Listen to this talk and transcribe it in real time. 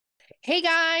Hey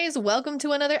guys, welcome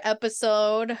to another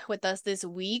episode with us this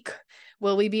week.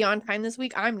 Will we be on time this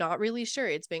week? I'm not really sure.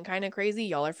 It's been kind of crazy.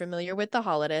 Y'all are familiar with the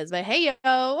holidays, but hey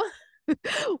yo.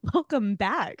 Welcome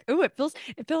back. Oh, it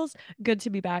feels good to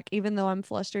be back, even though I'm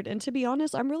flustered. And to be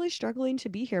honest, I'm really struggling to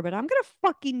be here, but I'm gonna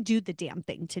fucking do the damn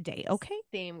thing today, okay?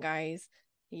 Same guys.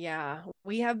 Yeah,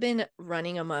 we have been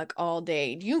running amok all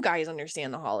day. Do you guys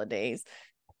understand the holidays?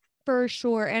 For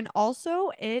sure. And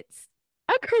also, it's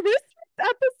a Christmas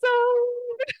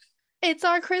episode. It's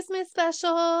our Christmas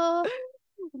special.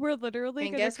 We're literally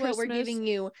And gonna guess what? We're Christmas, giving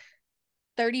you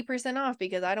 30% off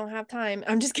because I don't have time.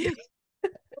 I'm just kidding.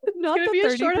 It's not gonna the be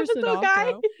a short 30% episode, off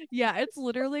guys. though. Yeah, it's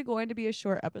literally going to be a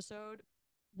short episode.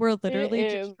 We're It literally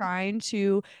just is trying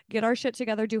to get our shit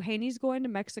together. Duhaney's going to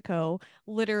Mexico,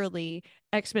 literally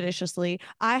expeditiously.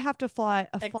 I have to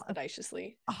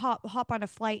expeditiously. hop on a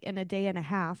flight in a day and a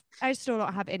half. I still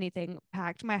don't have anything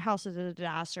packed. My house is a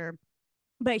disaster.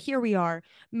 But here we are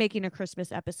making a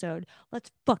Christmas episode. Let's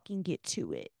fucking get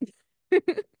to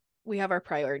it. We have our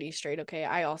priorities straight, okay?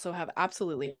 I also have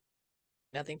absolutely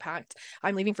nothing packed.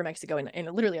 I'm leaving for Mexico in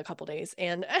literally a couple days.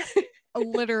 And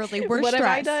Literally, we're what have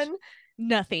I stressed. done?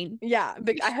 Nothing. Yeah,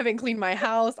 but I haven't cleaned my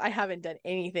house. I haven't done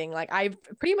anything. Like I've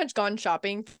pretty much gone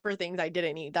shopping for things I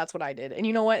didn't need. That's what I did. And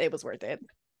you know what? It was worth it.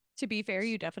 To be fair,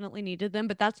 you definitely needed them,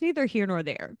 but that's neither here nor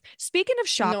there. Speaking of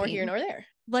Nor here shopping, nor there.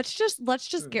 let's just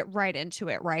Hmm. get right into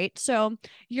it, right? So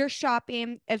you're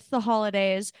shopping, it's the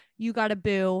holidays, you got a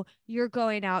boo, you're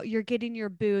going out, you're getting your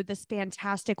boo this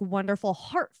fantastic, wonderful,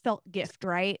 heartfelt gift,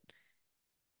 right?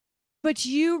 But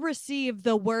you receive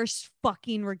the worst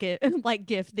fucking like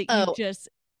gift that you've Oh, just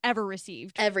ever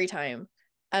received. every time.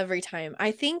 Every time.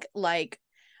 I think like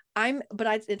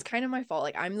it's kind of my fault.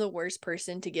 Like, I'm the worst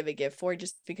person to give a gift for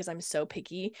just because I'm so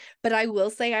picky. But I will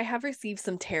say I have received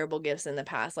some terrible gifts in the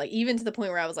past, like, even to the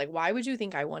point where I was like, why would you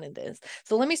think I wanted this?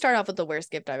 So, let me start off with the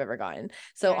worst gift I've ever gotten.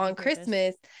 So, Yeah, I need on to hear this.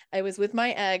 Christmas, I was with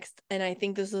my ex, and I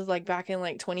think this was like back in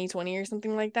like 2020 or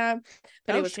something like that.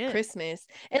 But it Oh was shit. Christmas.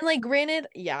 And, like, granted,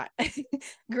 yeah,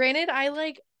 granted, I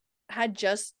like had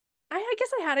just, I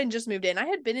guess I hadn't just moved in. I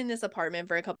had been in this apartment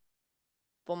for a couple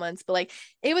months, but like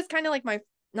it was kind of like my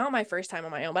not my first time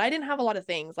on my own, but I didn't have a lot of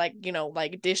things like,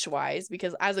 like dish wise,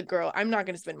 because as a girl, I'm not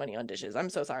going to spend money on dishes. I'm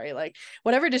so sorry. Like,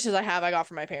 whatever dishes I have, I got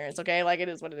from my parents. Okay. Like, it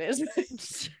is what it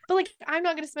is. But like, I'm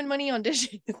not going to spend money on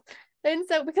dishes. And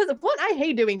so, because of one, I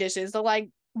hate doing dishes. So, like,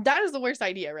 that is the worst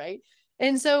idea. Right.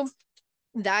 And so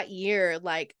that year,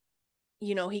 like,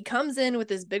 he comes in with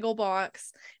this big old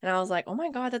box, and I was like, oh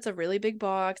my God, that's a really big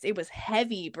box. It was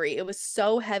heavy, Brie. It was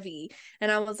so heavy.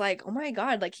 And I was like, oh my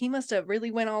God, like he must have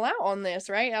really went all out on this,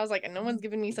 right? I was like, no one's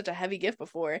given me such a heavy gift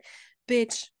before.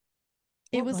 Bitch,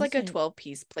 it What was was like a it?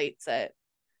 12-piece plate set.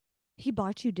 He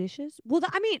bought you dishes? Well,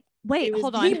 I mean, wait, It was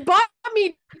hold on. he bought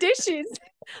me dishes.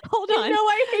 Hold You on. know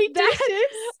I hate That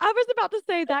dishes. I was about to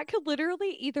say that could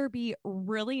literally either be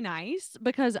really nice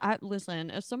because I listen,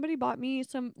 if somebody bought me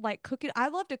some like cooking, I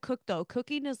love to cook though.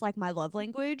 Cooking is like my love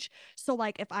language. So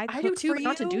like if I I do cook too, for but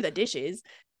not to do you, the dishes.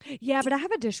 yeah, but I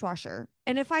have a dishwasher.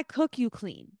 And if I cook, you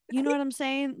clean. You know what I'm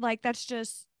saying? Like that's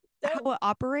just how Don't it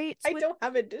operates I with don't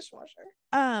have a dishwasher.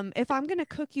 if I'm gonna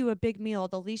cook you a big meal,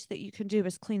 the least that you can do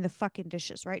is clean the fucking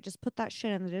dishes, right? Just put that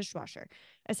shit in the dishwasher.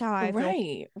 That's how I feel.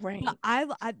 Right, But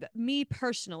right. me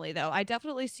personally, though, I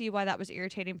definitely see why that was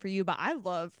irritating for you. But I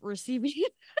love receiving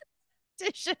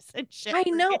dishes and shit I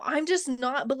for know, gifts. I'm just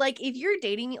not, but like if you're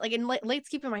dating me, like, and let's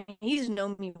keep in mind, he's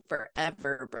known me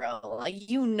forever, bro. Like,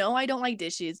 I don't like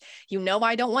dishes.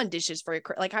 I don't want dishes for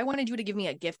like, I wanted you to give me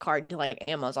a gift card to like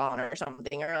Amazon or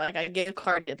something, or like a gift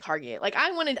card to Target. Like,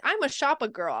 I'm a shop a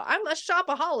girl. I'm a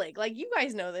shopaholic. Like, you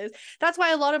guys know this. That's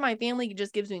why a lot of my family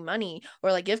just gives me money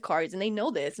or like gift cards, and they know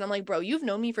this. And I'm like, bro, you've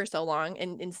known me for so long,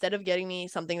 and instead of getting me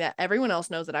something that everyone else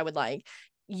knows that I would like,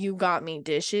 you got me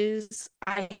dishes.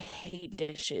 I hate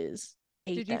dishes.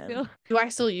 Hate Did you them. feel? Do I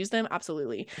still use them?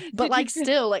 Absolutely. But Did you like, feel?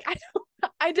 still, like,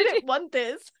 I Did you? didn't want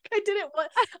this. I didn't want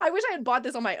I wish I had bought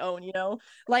this on my own,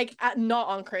 like not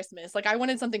on Christmas. Like, I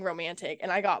wanted something romantic,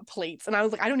 and I got plates, and I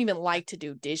was like, I don't even like to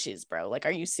do dishes, bro. Like,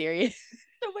 are you serious?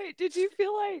 So wait, did you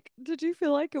feel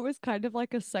like it was kind of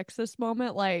like a sexist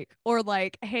moment, like or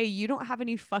like, hey, you don't have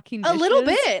any fucking A little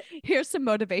dishes? bit. Here's some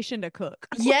motivation to cook.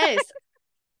 Yes.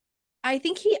 I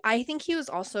think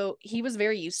he was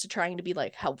very used to trying to be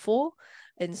like helpful.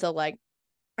 And so, like,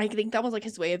 I think that was like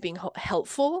his way of being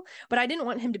helpful, but I didn't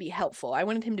want him to be helpful. I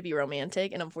wanted him to be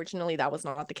romantic, and unfortunately, that was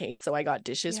not the case. So I got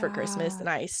dishes for Christmas, Yeah. and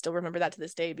I still remember that to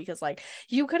this day, because like,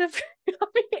 you could have got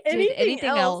me Did anything anything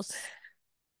else.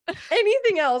 else?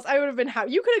 Anything else, I would have been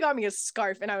happy. You could have got me a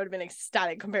scarf, and I would have been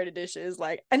ecstatic compared to dishes.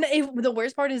 Like, and the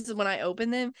worst part is when I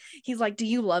opened them, he's like, "Do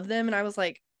you love them?" And I was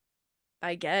like,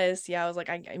 I guess. Yeah, I was like,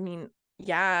 I mean,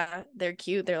 yeah, they're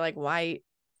cute. They're like white.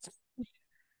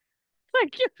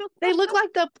 Like, They look like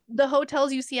the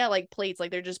hotels you see at like plates,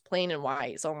 like they're just plain and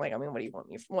white. So I'm like, I mean, what do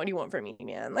you want from me,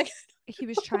 man? Like he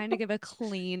was trying to give a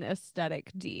clean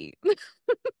aesthetic D.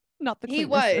 Not the he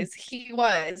cleanest. was, he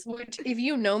was. Which if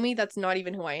you know me, that's not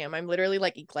even who I am. I'm literally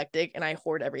like eclectic and I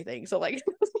hoard everything. So like it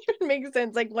doesn't even make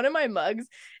sense. Like one of my mugs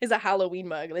is a Halloween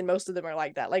mug, and most of them are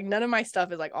like that. Like none of my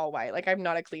stuff is like all white. Like I'm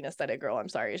not a clean aesthetic girl. I'm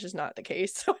sorry, it's just not the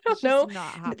case. So I It's don't just know.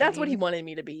 not But that's what he happening. wanted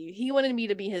me to be. He wanted me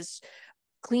to be his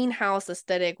clean house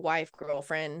aesthetic wife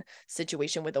girlfriend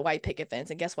situation with a white picket fence.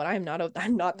 And guess what? I'm not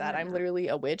that. You're I'm not. literally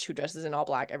a witch who dresses in all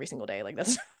black every single day. Like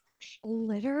that's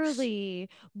Literally.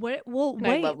 What, well, and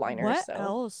I wait, love liners. what So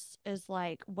else is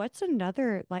like, what's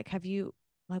another, like, have you,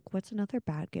 like, what's another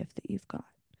bad gift that you've got?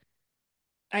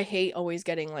 I hate always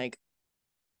getting like,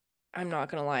 I'm not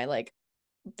gonna lie, like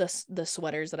the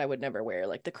sweaters that I would never wear,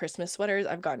 like the Christmas sweaters.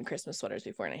 I've gotten Christmas sweaters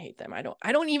before and I hate them. I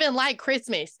don't even like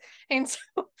Christmas. And so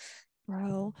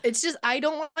Bro, it's just I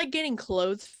don't like getting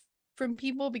clothes from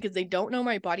people because they don't know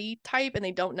my body type and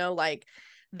they don't know like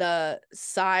the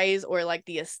size or like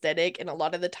the aesthetic. And a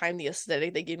lot of the time the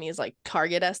aesthetic they give me is like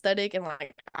Target aesthetic, and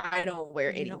like I don't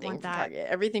wear you don't anything want from that. Target.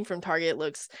 Everything from Target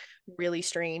looks really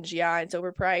strange. Yeah, it's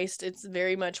overpriced. It's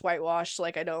very much whitewashed.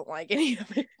 Like I don't like any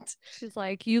of it. She's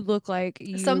like, you look like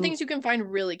Some you, things you can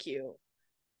find really cute.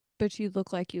 but you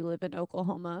look like you live in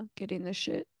Oklahoma getting this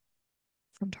shit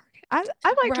from Target.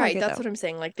 I like Right, Target that's though. what I'm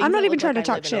saying. Like I'm things not that even look trying like to I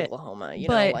talk live in shit, Oklahoma,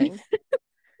 but like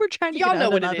we're trying to get y'all out know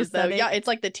of what it that is though. Yeah, aesthetic. it's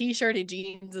like the t-shirt and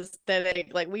jeans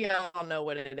aesthetic. Like we all know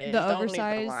what it The is. Don't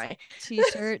even oversized lie.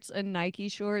 t-shirts and Nike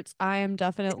shorts, I am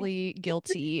definitely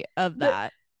guilty of The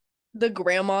that. the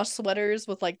grandma sweaters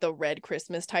with like the red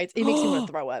Christmas tights. It makes me want Oh,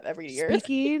 to throw up every year.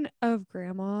 speaking of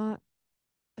grandma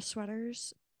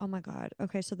sweaters, oh my God.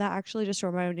 Okay, so that actually just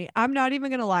reminded me. I'm not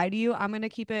even gonna lie to you. I'm gonna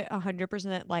keep it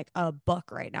 100% like a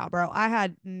buck right now, bro. I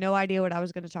had no idea what I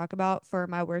was gonna talk about for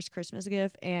my worst Christmas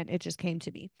gift, and it just came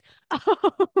to me.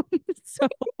 So,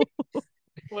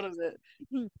 What is it?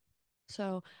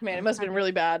 so Man, it I'm must have trying been to.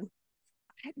 really bad.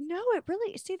 No, it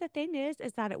really, see, the thing is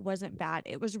that it wasn't bad.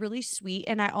 It was really sweet.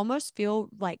 And I almost feel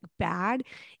like bad,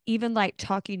 even like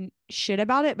talking shit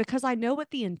about it because I know what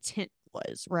the intent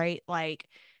was, right? Like,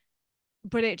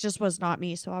 but it just was not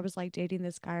me. So I was like dating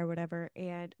this guy or whatever.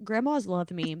 And grandmas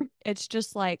love me. It's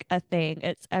just like a thing.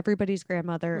 It's everybody's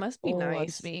grandmother Must be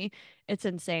loves nice. me. It's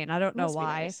insane. I don't It know must be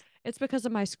why. nice. It's because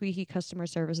of my squeaky customer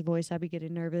service voice. I'd be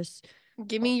getting nervous.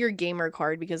 Give me your gamer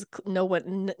card because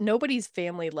nobody's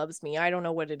family loves me. I don't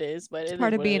know what it is, but It's it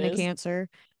part is of what it being a is. cancer.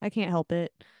 I can't help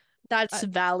it. That's I,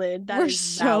 valid. That we're is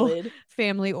so valid.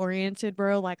 family oriented,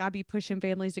 bro. Like I be pushing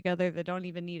families together that don't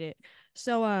even need it.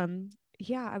 So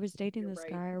yeah, I was dating You're this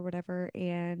right. guy or whatever,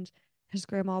 and his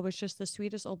grandma was just the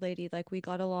sweetest old lady. Like we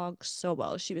got along so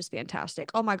well. She was fantastic.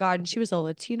 Oh my God. And she was a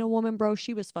Latina woman, bro.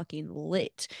 She was fucking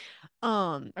lit.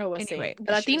 I was saying Anyway, the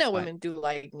she was Latina fun women do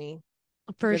like me.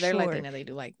 for For their sure. Latina, they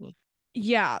do like me.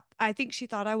 Yeah, I think she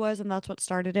thought I was, and that's what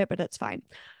started it, but it's fine.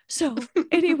 So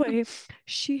anyway,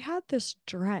 she had this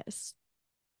dress,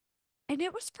 and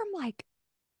it was from like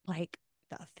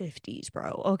the 50s,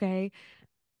 bro. Okay.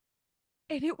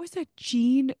 And it was a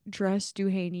jean dress,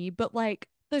 Duhaney, but like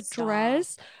the Stop.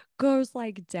 dress goes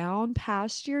like down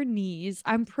past your knees.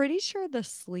 I'm pretty sure the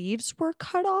sleeves were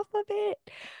cut off of it.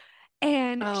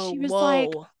 And Oh, she was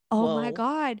like, whoa. oh my Whoa.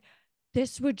 God,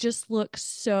 this would just look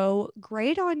so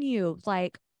great on you.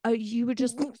 Like, you would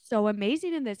just look so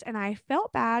amazing in this. And I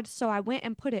felt bad. So I went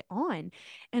and put it on.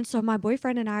 And so my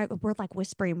boyfriend and I were like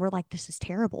whispering, we're like, this is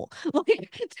terrible.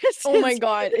 Like, this Oh my is.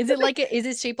 God. Is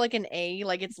it shaped like an A?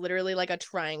 Like it's literally like a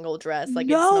triangle dress. Like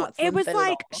it's No, not it slim was fit at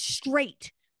like all.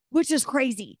 straight, which is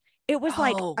crazy. It was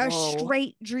like Oh, a whoa.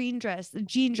 straight jean dress.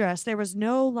 There was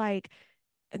no like,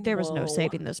 there was no Whoa.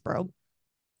 saving this, bro.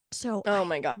 So Oh I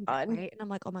my opened it, God. right? And I'm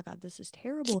like, oh my God, this is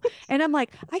terrible. And I'm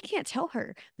like, I can't tell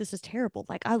her this is terrible.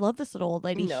 Like, I love this little old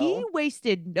lady. He No.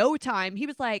 wasted no time. He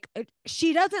was like,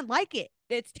 she doesn't like it.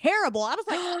 It's terrible. I was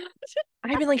like,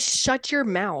 I'd be like, shut your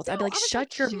mouth. no, I'd be like, I was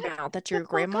like, shut your shut mouth. That's the your fuck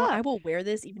grandma. I up. will wear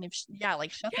this even if, yeah,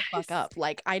 like, shut the fuck Yes. up.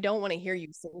 Like, I don't want to hear you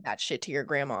say that shit to your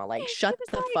grandma. Like, And he shut was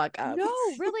the like, fuck up.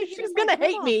 no, really. He was She's like, gonna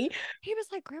hate Grandma. me. He was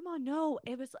like, Grandma, no.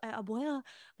 It was well,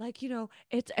 like,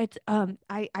 it's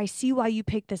I see why you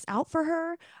picked this out for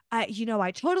her.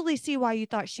 I totally see why you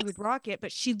thought she would rock it,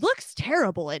 but she looks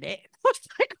terrible in it. I was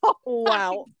like, oh my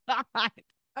Wow. God.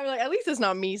 I'm like, at least it's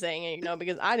not me saying it,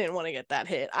 because I didn't want to get that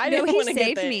hit. I No, didn't he want to get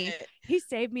saved the me. he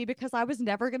saved me because I was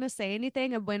never going to say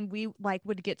anything. And when we like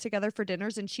would get together for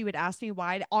dinners and she would ask me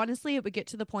why, honestly, it would get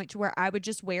to the point to where I would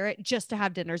just wear it just to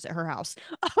have dinners at her house.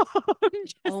 Oh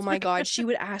Just my because. God. She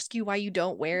would ask you why you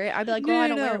don't wear it. I'd be like, girl, No, I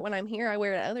no, don't wear it no. when I'm here. I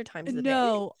wear it at other times of the day.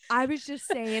 No, I was just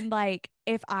saying, like,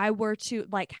 if I were to,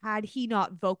 like, had he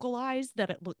not vocalized that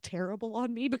it looked terrible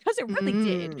on me, because it really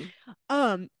did,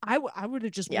 Mm. I would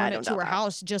have just Yeah, I worn it don't to doubt her that.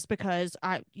 house just because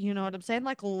you know what I'm saying?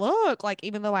 Like, look, like,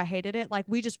 even though I hated it, like,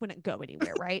 we just wouldn't go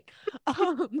anywhere, right?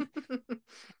 Um,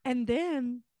 and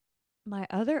then my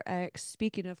other ex,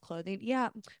 speaking of clothing, yeah,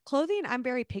 clothing, I'm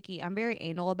very picky. I'm very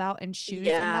anal about and shoes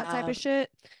and that type Yeah. of shit.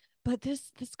 But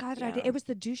this guy that I did, Yeah. it was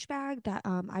the douchebag that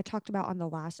I talked about on the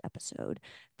last episode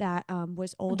that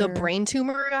was The older. brain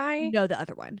tumor guy? No, the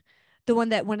other one. The one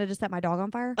that wanted to set my dog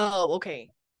on fire. Oh, okay.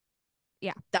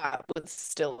 Yeah. That was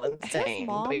still His insane,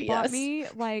 but mom bought yes. me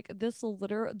like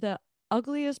the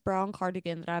ugliest brown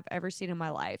cardigan that I've ever seen in my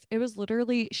life. It was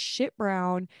literally shit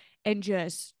brown and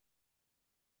just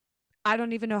I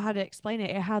don't even know how to explain it.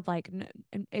 It had like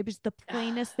it was the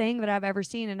plainest thing that I've ever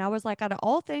seen, and I was like, out of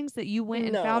all things that you went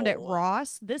and found at No.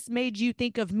 Ross, this made you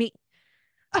think of me.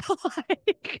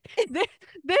 Like this,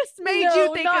 this made you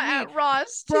No, think of not me, at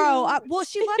Ross bro. too. Well,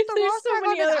 she left the There's Ross so tag on,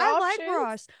 many and other I like options.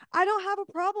 Ross. I don't have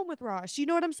a problem with Ross. You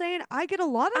know what I'm saying? I get a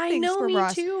lot of I things know, from me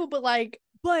Ross, too, but like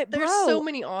but there's so bro,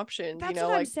 many options, that's what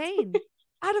I'm like saying.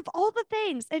 Out of all the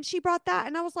things, and she brought that,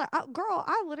 and I was like, oh, "Girl,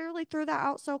 I literally threw that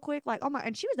out so quick." Like, oh my!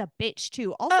 And she was a bitch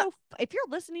too. uh, Also, if you're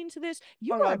listening to this,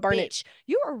 you oh are a God, burn it. bitch.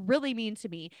 You are really mean to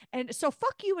me, and so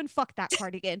fuck you and fuck that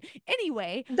cardigan.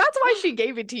 Anyway, That's why she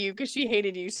gave it to you because she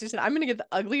hated you. She said, "I'm gonna get the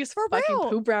ugliest for fucking real.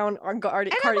 poop brown And I'm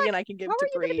cardigan like, I can how give are to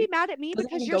you going to be Bree. mad at me Doesn't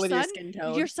because even go with your skin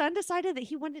your tone." son decided that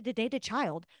he wanted to date a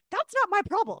child? That's not my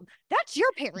problem. That's your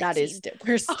That is parenting. still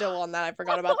we're still on that. I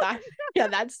forgot about that. Yeah,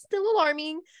 that's still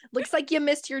alarming. Looks like you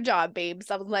missed your job, babe.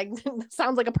 Sounds like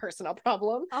sounds like a personal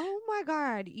problem. Oh my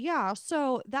God. Yeah.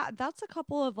 So that's a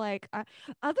couple of like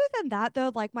other than that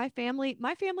though, like my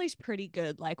family's pretty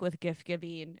good like with gift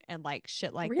giving and like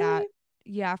shit like that. Really?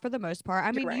 Yeah, for the most part.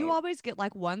 I You're mean, you right. always get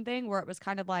like one thing where it was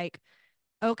kind of like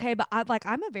okay, but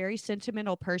I'm a very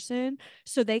sentimental person,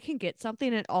 so they can get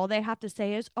something and all they have to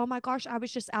say is, "Oh my gosh, I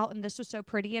was just out and this was so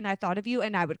pretty and I thought of you,"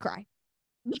 and I would cry.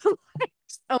 Like,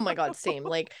 Oh my God, same.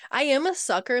 Like I am a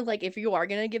sucker. Like if you are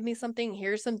gonna give me something,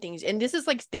 here's some things. And this is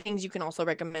like things you can also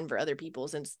recommend for other people,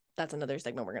 since that's another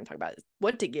segment we're gonna talk about is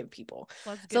what to give people.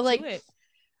 let's So get to like it.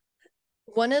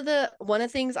 one of the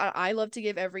things I love to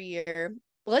give every year,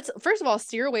 let's first of all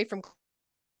steer away from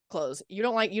clothes. You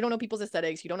don't know people's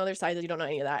aesthetics, you don't know their sizes, you don't know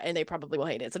any of that, and they probably will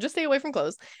hate it. So just stay away from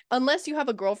clothes. Unless you have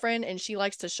a girlfriend and she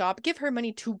likes to shop, give her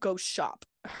money to go shop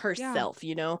Yeah, herself.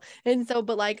 And so,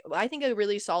 but like I think a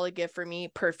really solid gift for me,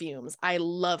 perfumes. I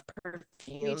love me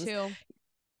perfumes. too.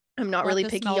 I'm not Love really to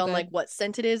picky smell on like good. what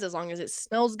scent it is, as long as it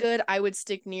smells good. I would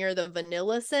stick near the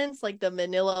vanilla scents, like the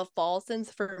vanilla fall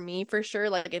scents for me for sure.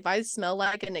 Like if I smell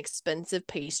like an expensive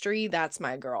pastry, that's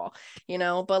my girl.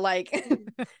 But like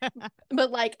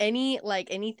but like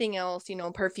anything else,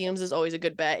 perfumes is always a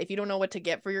good bet. If you don't know what to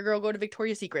get for your girl, go to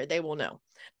Victoria's Secret. They will know.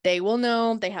 They will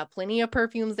know. They have plenty of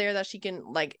perfumes there that she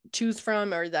can like choose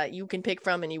from or that you can pick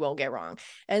from and you won't get wrong.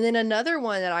 And then another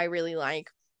one that I really like,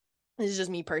 this is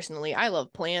just me personally. I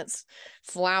love plants.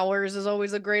 Flowers is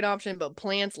always a great option, but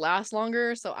plants last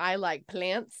longer. So I like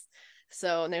plants.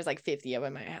 So, and there's like 50 of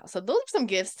them in my house. So those are some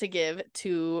gifts to give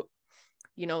to,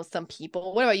 some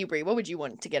people. What about you, Brie? What would you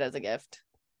want to get as a gift?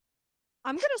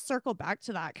 I'm gonna circle back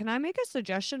to that. Can I make a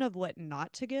suggestion of what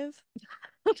not to give?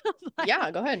 Like,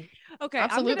 Yeah, go ahead. okay,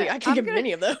 Absolutely. I can I'm give gonna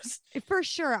many of those. for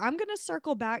sure. I'm gonna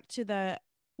circle back to the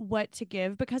what to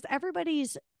give because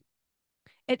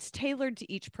it's tailored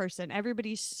to each person.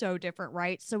 Everybody's so different,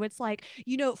 right? So it's like,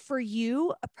 for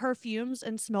you, perfumes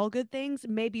and smell good things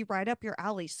may be right up your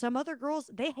alley. Some other girls,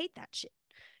 they hate that shit.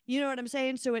 You know what I'm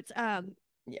saying? So it's Yeah.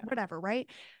 whatever, right?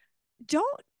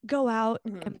 Don't go out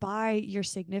Mhm. and buy your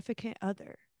significant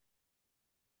other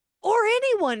or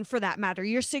anyone for that matter,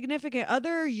 your significant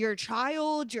other, your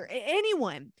child, your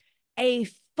anyone, a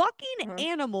fucking Mhm.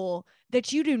 animal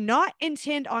that you do not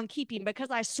intend on keeping. Because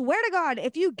I swear to God,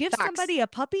 if you give Facts. somebody a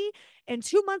puppy and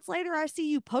 2 months later I see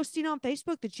you posting on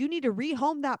Facebook that you need to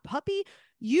rehome that puppy,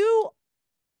 you,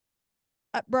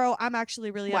 bro, I'm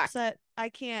actually really Whack. upset. I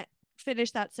can't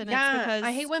finish that sentence Yeah.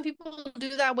 I hate because, when people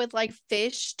do that with like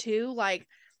fish too. Like,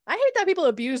 I hate that people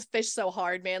abuse fish so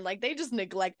hard, man. Like they just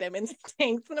neglect them in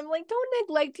tanks. And I'm like, don't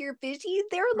neglect your fishies.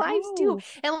 Their lives too. bro,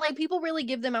 And like people really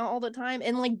give them out all the time.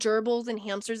 And like gerbils and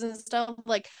hamsters and stuff.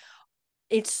 Like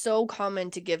it's so common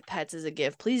to give pets as a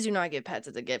gift. Please do not give pets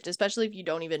as a gift, especially if you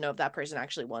don't even know if that person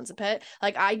actually wants a pet.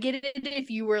 Like, I get it if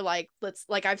you were like,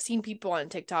 I've seen people on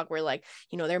TikTok where, like,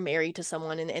 they're married to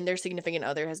someone, and their significant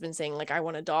other has been saying, like, I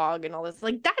want a dog and all this.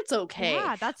 Like, that's okay.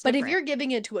 Yeah, that's But if different. you're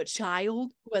giving it to a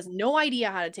child who has no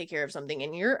idea how to take care of something,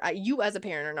 and you as a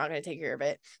parent are not going to take care of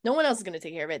it, no one else is going to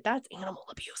take care of it, that's animal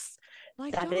abuse.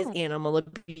 Like, That is don't. animal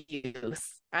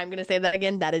abuse. I'm going to say that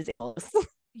again. That is animal abuse.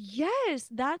 Yes,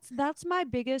 that's my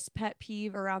biggest pet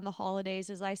peeve around the holidays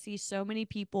is I see so many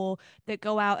people that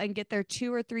go out and get their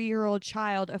 2 or 3 year old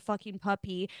child a fucking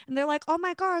puppy and they're like, "Oh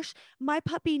my gosh, my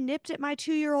puppy nipped at my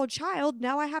 2 year old child.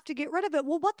 Now I have to get rid of it."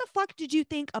 Well, what the fuck did you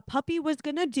think a puppy was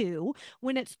gonna do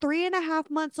when it's 3.5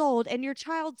 months old and your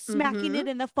child's smacking Mm-hmm. it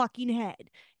in the fucking head?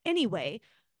 Anyway,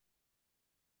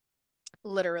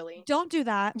 Literally. don't do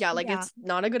that. Yeah, like, Yeah, it's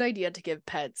not a good idea to give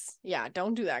pets. Yeah,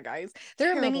 don't do that, guys.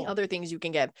 There are many terrible. other things you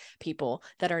can give people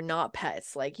that are not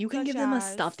pets. Like, you can Such give them a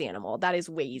as, stuffed animal. That is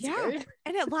way yeah, easier.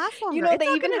 and it lasts longer. It's They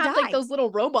not even gonna have, like, die. those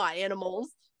little robot animals.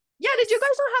 Yeah, did you Yes.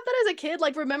 guys not have that as a kid?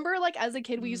 Like, remember, like, as a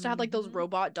kid, we used to have, like, those Hmm.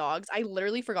 robot dogs. I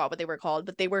literally forgot what they were called,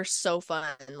 but they were so fun.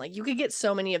 Like, you could get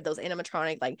so many of those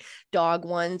animatronic, like, dog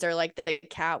ones or, like, the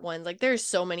cat ones. Like, there's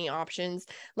so many options.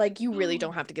 Like, you really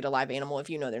don't have to get a live animal if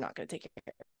you know they're not going to take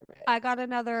care of it. I got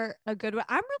a good one.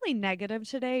 I'm really negative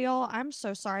today, y'all. I'm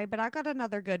so sorry, but I got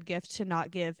another good gift to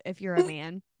not give if you're a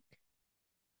man.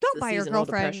 It's Don't the buy your seasonal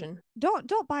girlfriend depression.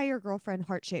 don't buy your girlfriend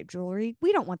heart-shaped jewelry.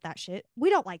 We don't want that shit.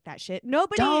 We don't like that shit.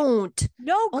 Nobody, Don't.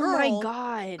 no Oh my girl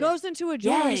God. goes into a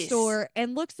jewelry Yes. store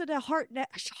and looks at a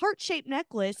heart-shaped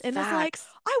necklace and is like, Facts.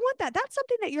 "I want that." That's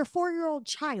something that your 4 year old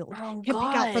child Oh can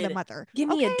pick out for the God. mother. Give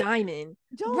me a Okay? diamond.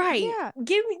 Don't, Right. yeah.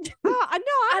 Give me. No, I'm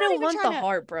I not don't even want trying the to.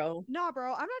 heart, bro. Nah,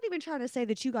 bro, I'm not even trying to say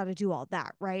that you got to do all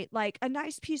that, right? Like a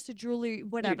nice piece of jewelry, You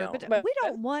whatever. But don't. But we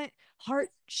don't want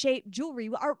heart-shaped jewelry.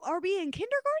 Are we in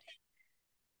kindergarten?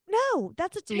 No,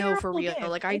 that's a no, for terrible real. gift.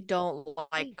 Like, I don't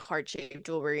like heart-shaped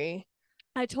jewelry.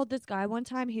 I told this guy one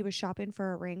time he was shopping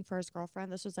for a ring for his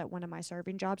girlfriend. This was at one of my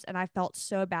serving jobs, and I felt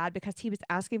so bad because he was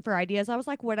asking for ideas. I was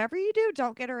like, "Whatever you do,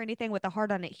 don't get her anything with a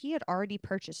heart on it." He had already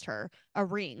purchased her a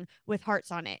ring with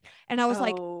hearts on it, and I was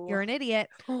like, "You're Oh. an idiot."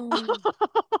 Oh.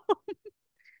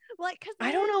 Like, because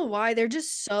I don't then know why. They're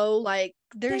just so, like,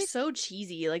 they're they so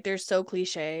cheesy. Like, they're so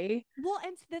cliche. Well,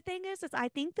 and the thing is I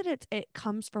think that it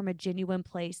comes from a genuine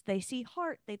place. They see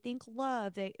heart, they think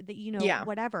love, Yeah.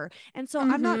 whatever. And so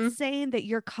I'm not Mm-hmm. saying that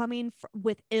you're coming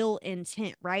with ill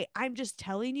intent, right? I'm just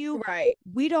telling you Right.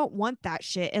 we don't want that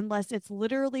shit unless it's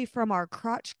literally from our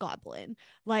crotch goblin.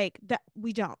 Like that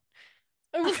we don't.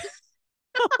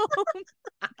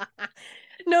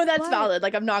 No, that's But valid.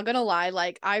 Like, I'm not gonna lie.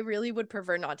 Like, I really would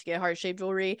prefer not to get heart-shaped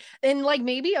jewelry. And, like,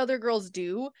 maybe other girls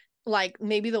do. Like,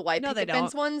 maybe the white no, they picket don't.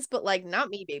 fence ones, but, like, not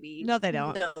me, baby. No, they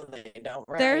don't. No, they don't.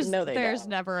 Right? There's No, they there's don't.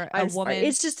 never a I'm sorry. woman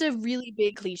It's just a really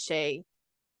big cliche.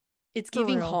 It's for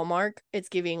giving real. Hallmark. It's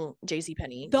giving J.C.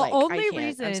 Penney. The Like, I only can't. I'm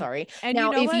reason, sorry. and you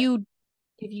Now, know what? if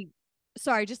you,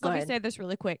 Sorry, just go let me ahead. say this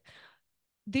really quick.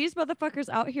 These motherfuckers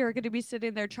out here are going to be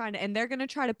sitting there trying to, and they're going to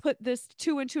try to put this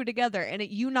two and two together, and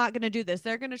you not going to do this.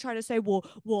 They're going to try to say, well,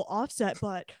 Offset,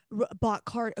 but bought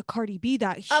Cardi B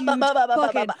that huge fucking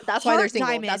That's why they're heart single.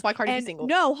 That's diamond, why Cardi B's and single.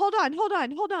 no, hold on.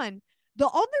 The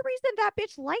only reason that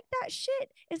bitch liked that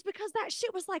shit is because that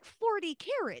shit was like 40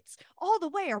 carats all the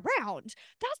way around.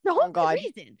 That's the Oh only God.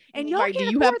 reason, and y'all Right. Do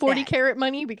can't you have afford 40 that. carat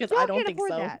money? Because I Y'all don't can't think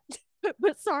afford so. that.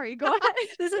 But sorry, go ahead.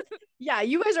 This is Yeah,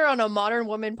 you guys are on a modern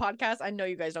woman podcast. I know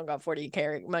you guys don't got 40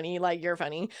 carat money. Like, you're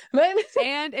funny. But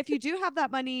And if you do have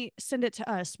that money, send it to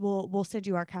us. We'll send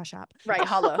you our cash app. right,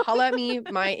 holla at me.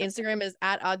 My Instagram is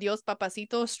at adios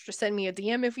papacito. Send me a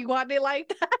DM if you want it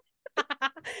like that.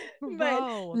 But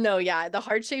Bro. no, yeah, the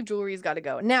heart-shaped jewelry's got to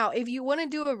go. Now, if you want to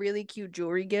do a really cute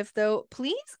jewelry gift though,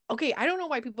 please, okay, I don't know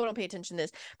why people don't pay attention to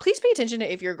this. Please pay attention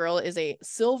to if your girl is a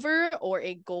silver or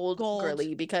a gold Gold.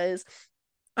 girly, because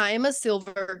I am a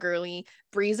silver girly,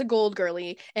 Bree's a gold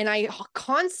girly, and I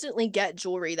constantly get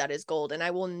jewelry that is gold, and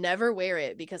I will never wear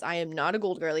it because I am not a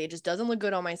gold girly. It just doesn't look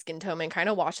good on my skin tone and kind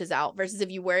of washes out. Versus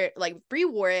if you wear it, like Bree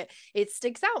wore it, it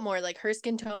sticks out more. Like, her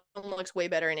skin tone looks way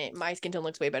better in it. My skin tone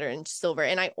looks way better in silver,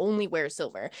 and I only wear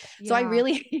silver. So I Yeah.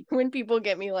 really hate when people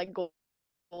get me like gold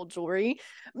jewelry.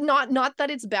 Not that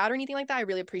it's bad or anything like that. I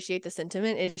really appreciate the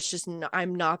sentiment. It's just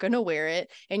I'm not gonna wear it,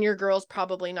 and your girl's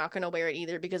probably not gonna wear it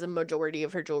either because a majority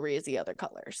of her jewelry is the other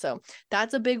color. So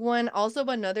that's a big one. Also,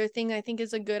 another thing I think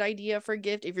is a good idea for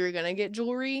gift if you're gonna get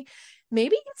jewelry,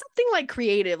 maybe get something like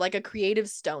creative, like a creative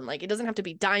stone. Like it doesn't have to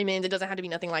be diamonds, it doesn't have to be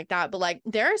nothing like that, but like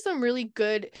there are some really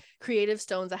good creative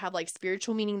stones that have like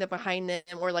spiritual meaning that behind them,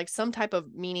 or like some type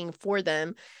of meaning for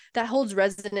them that holds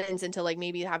resonance into like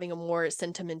maybe having a more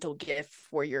sentimental gift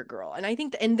for your girl. And I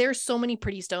think and there's so many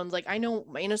pretty stones. Like I know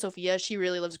my Aunt Sophia, she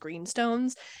really loves green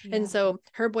stones. And Yeah. so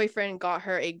her boyfriend got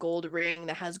her a gold ring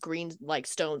that has green like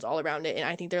stones all around it. And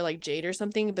I think they're like jade or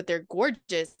something, but they're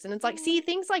gorgeous. And it's like, see,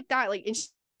 things like that, like, and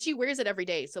she wears it every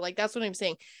day. So like that's what I'm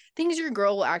saying. Things your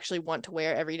girl will actually want to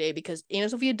wear every day, because Anna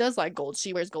Sophia does like gold.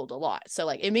 She wears gold a lot. So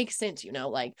like it makes sense,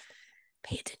 like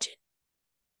pay attention.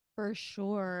 For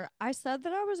sure. I said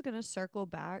that I was gonna circle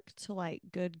back to like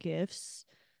good gifts.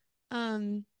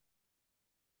 Um,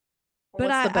 but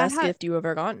What's the I best had gift you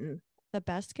ever gotten? the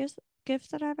best gifts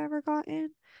that I've ever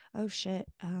gotten. Oh shit.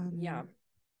 Yeah.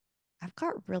 I've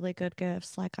got really good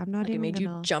gifts. Like I'm not Like it even made you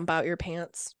gonna. jump out your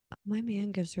pants. My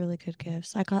man gives really good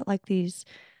gifts. I got like these.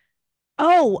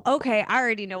 Oh, okay. I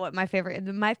already know what my favorite.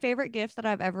 My favorite gift that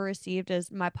I've ever received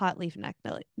is my pot leaf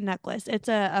necklace. It's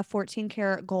a 14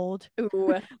 karat gold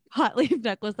Ooh. pot leaf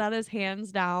necklace. That is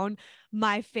hands down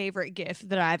my favorite gift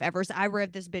that I've ever. I wear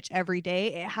this bitch every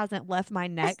day. It hasn't left my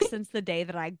neck since the day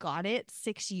that I got it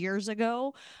 6 years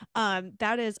ago.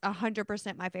 That is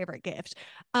 100% my favorite gift.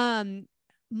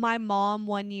 My mom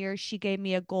one year she gave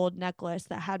me a gold necklace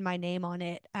that had my name on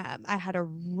it. I had a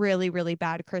really really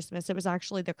bad Christmas. It was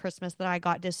actually the Christmas that I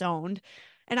got disowned,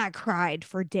 and I cried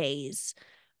for days.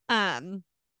 Um,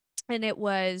 and it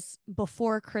was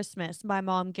before Christmas. My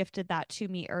mom gifted that to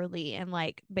me early and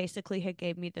like basically had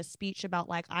gave me this speech about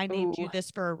like I named you Ooh.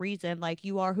 this for a reason. Like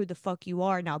you are who the fuck you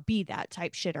are now. Be that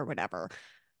type shit or whatever.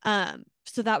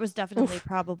 So that was definitely Oof.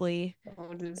 probably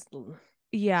Oh,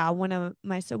 yeah one of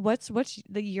my. So what's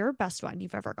the your best one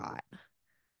you've ever got?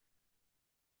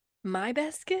 my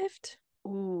best gift?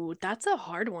 Ooh, that's a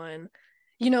hard one.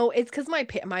 It's because my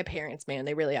parents, man,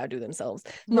 they really outdo themselves.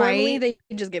 Normally, Right?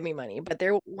 they just give me money, but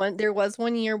there was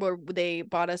one year where they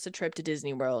bought us a trip to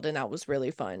Disney World, and that was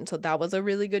really fun. So that was a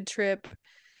really good trip.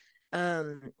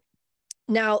 Um,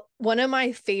 Now, one of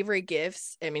my favorite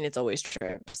gifts, I mean, it's always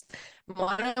trips.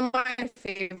 One of my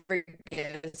favorite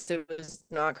gifts, it was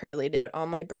not related. On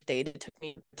my birthday, they took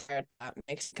me to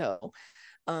Mexico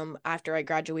after I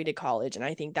graduated college. And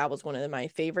I think that was one of my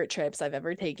favorite trips I've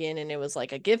ever taken. And it was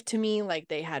like a gift to me. Like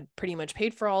they had pretty much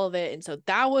paid for all of it. And so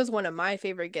that was one of my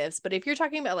favorite gifts. But if you're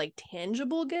talking about like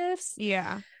tangible gifts,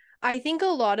 Yeah. I think a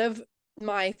lot of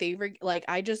my favorite, like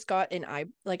I got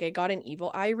an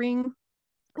evil eye ring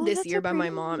Oh, this that's year so by my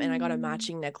pretty. mom, and I got a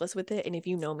matching necklace with it. And if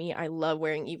you know me, I love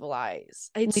wearing evil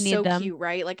eyes. It's We need so them. cute,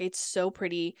 right? Like it's so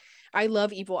pretty. I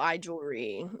love evil eye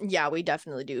jewelry. Yeah, we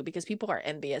definitely do, because people are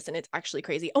envious and it's actually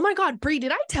crazy. Oh my God, Bree,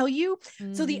 did I tell you?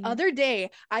 So the Hmm. other day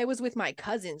I was with my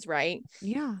cousins, right?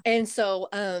 Yeah. And so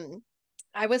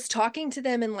I was talking to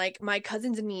them, and like my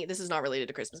cousins and me, this is not related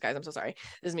to Christmas, guys. I'm so sorry.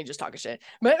 This is me just talking shit.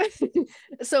 But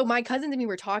so my cousins and me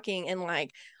were talking, and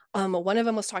like one of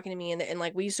them was talking to me, and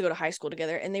like we used to go to high school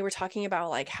together, and they were talking about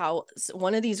like how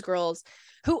one of these girls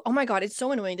who, oh my God, it's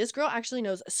so annoying. This girl actually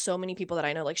knows so many people that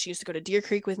I know. Like she used to go to Deer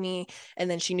Creek with me, and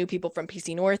then she knew people from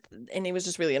PC North, and it was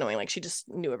just really annoying. Like she just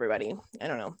knew everybody. I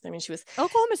don't know. I mean, she was,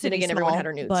 Oklahoma then City's again, everyone had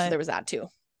small, her nudes, so but there was that too.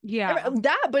 yeah.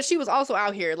 But she was also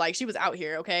out here. Like she was out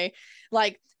here, okay?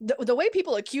 Like the way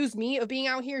people accuse me of being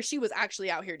out here, she was actually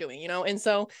out here doing. And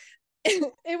so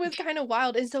it was kind of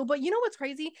wild. And so, but you know what's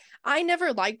crazy? I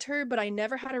never liked her, but I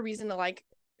never had a reason to like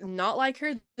not like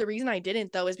her. The reason I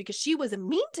didn't though is because she was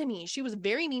mean to me. She was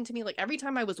very mean to me. Like every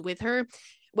time I was with her,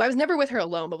 well, I was never with her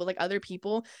alone, but with like other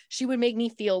people, she would make me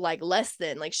feel like less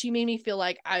than. Like she made me feel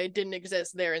like I didn't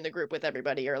exist there in the group with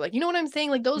everybody, or like, you know what I'm saying?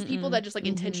 Like those people Mm-mm. that just like Mm-hmm.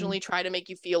 intentionally try to make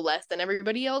you feel less than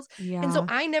everybody else. And so Yeah.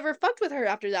 I never fucked with her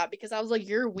after that, because I was like,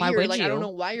 you're Why weird. would Like I don't know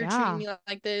you? why you're treating Yeah. me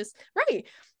like this. Right.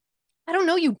 I don't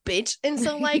know you, bitch. And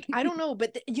so like I don't know,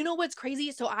 but you know what's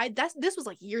crazy? So this was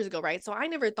like years ago, right? So I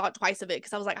never thought twice of it,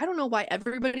 because I was like, I don't know why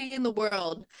everybody in the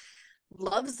world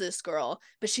loves this girl,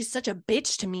 but she's such a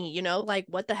bitch to me, like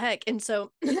what the heck? And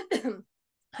so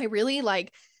I really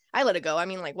like I let it go. I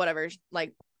mean, like whatever.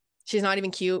 Like she's not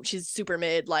even cute. She's super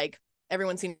mid. Like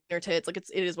everyone's seen her tits. Like it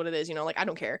is what it is. Like I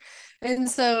don't care. And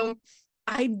so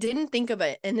I didn't think of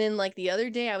it. And then like the other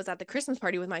day I was at the Christmas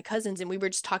party with my cousins, and we were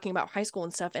just talking about high school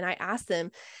and stuff. And I asked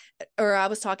them, or I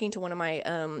was talking to one of my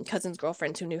cousins'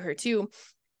 girlfriends who knew her too.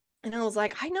 And I was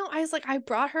like, I know. I was like, I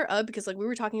brought her up because like we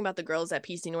were talking about the girls at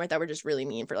PC North that were just really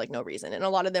mean for like no reason. And a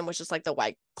lot of them was just like the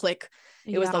white clique.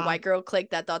 It was the Yeah. white girl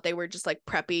clique that thought they were just like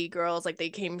preppy girls. Like they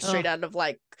came straight Ugh. out of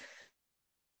like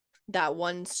that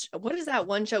one, what is that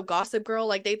one show, Gossip Girl?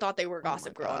 Like they thought they were Oh my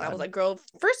Gossip Girl. And I was God. like, girl,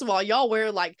 first of all, y'all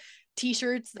wear like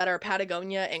t-shirts that are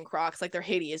Patagonia and Crocs. Like they're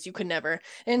hideous. You could never.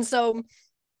 And so Period.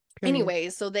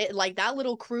 anyways, so they like that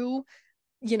little crew,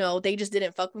 they just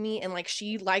didn't fuck with me. And like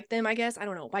she liked them, I guess. I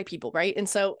don't know, white people, right? And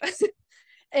so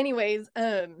anyways,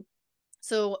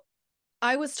 so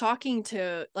I was talking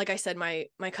to, like I said, my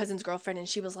cousin's girlfriend, and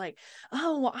she was like,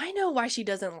 "Oh, well, I know why she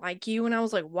doesn't like you." And I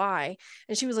was like, "Why?"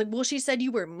 And she was like, "Well, she said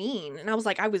you were mean." And I was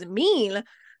like, "I was mean?"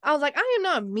 I was like, "I am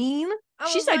not mean." I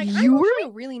She was said like, "I'm you were actually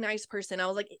a really nice person." I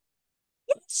was like,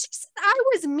 she said I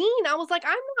was mean. I was like,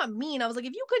 I'm not mean. I was like,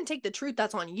 if you couldn't take the truth,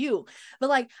 that's on you. But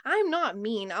like, I'm not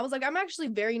mean. I was like, I'm actually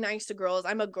very nice to girls.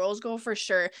 I'm a girl's girl for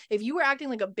sure. If you were acting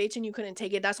like a bitch and you couldn't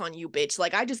take it, that's on you, bitch.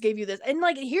 Like, I just gave you this. And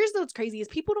like, here's what's crazy is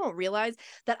people don't realize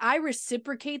that I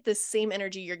reciprocate the same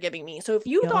energy you're giving me. So if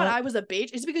you thought Yup. I was a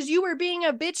bitch, it's because you were being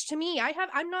a bitch to me.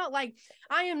 I'm not like,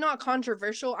 I am not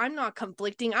controversial. I'm not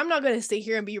conflicting. I'm not going to sit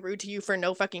here and be rude to you for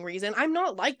no fucking reason. I'm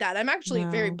not like that. I'm actually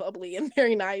very No. bubbly and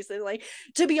very nice. And like,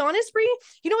 to be honest, Bree,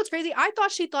 you know what's crazy? I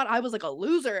thought she thought I was like a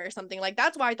loser or something. Like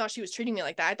that's why I thought she was treating me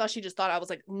like that. I thought she just thought I was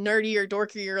like nerdy or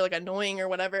dorky or like annoying or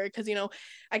whatever. Cause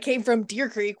I came from Deer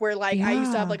Creek where like I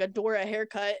used to have Yeah. like a Dora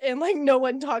haircut and like no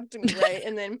one talked to me, right?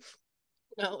 And then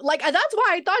like that's why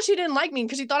I thought she didn't like me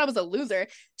because she thought I was a loser.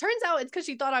 Turns out it's because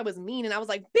she thought I was mean, and I was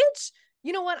like, bitch,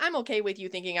 you know what? I'm okay with you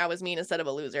thinking I was mean instead of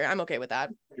a loser. I'm okay with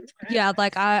that. Yeah,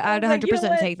 like I I'd was like, you know 100%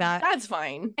 what? take that. That's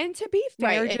fine. And to be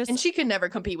fair, Right. And just she could never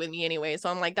compete with me anyway. So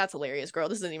I'm like, that's hilarious, girl.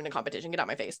 This isn't even a competition. Get out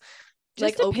my face. just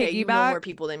Like, to okay, you know piggyback, more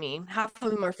people than me. Half of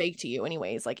them are fake to you,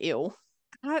 anyways. Like, ew.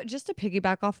 just to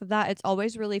piggyback off of that, it's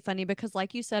always really funny because,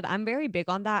 like you said, I'm very big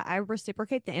on that. I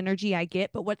reciprocate the energy I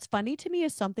get. But what's funny to me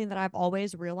is something that I've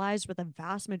always realized with a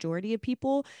vast majority of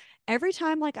people. Every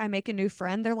time, like, I make a new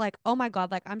friend, they're like, oh my God,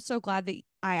 like, I'm so glad that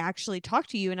I actually talked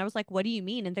to you. And I was like, what do you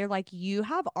mean? And they're like, you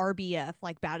have RBF,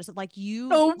 like, bad as like, you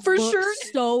Oh, for look sure.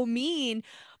 so mean.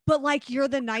 But like you're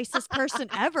the nicest person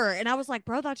ever. And I was like,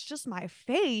 bro, that's just my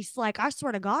face. Like, I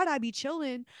swear to God, I be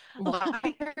chilling.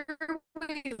 Why are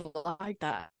we like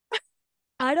that?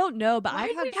 I don't know, but Why I've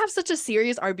do had we have such a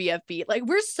serious RBF beat? Like,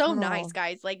 we're so nice, girl.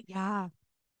 guys. Like, Yeah.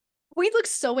 we look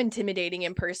so intimidating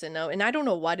in person, though. And I don't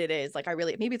know what it is. Like, maybe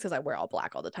it's because I wear all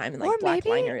black all the time and Or like black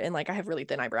maybe, liner and like I have really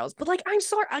thin eyebrows. But like, I'm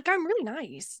sorry. Like, I'm really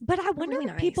nice. but I I'm wonder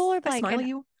really if people nice. are I like, smile at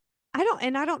you.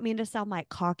 and I don't mean to sound like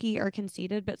cocky or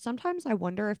conceited, but sometimes I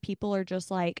wonder if people are just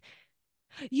like,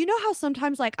 you know how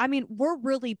sometimes like, I mean, we're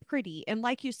really pretty. And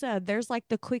like you said, there's like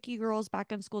the quickie girls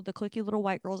back in school, the quickie little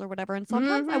white girls or whatever. And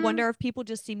sometimes I Mm-hmm. wonder if people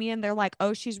just see me and they're like,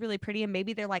 oh, she's really pretty. And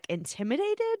maybe they're like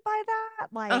intimidated by that.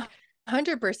 A Like,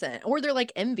 100%. Or they're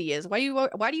like envious. Why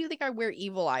do you think I wear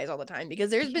evil eyes all the time? Because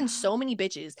there's been yeah, so many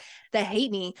bitches that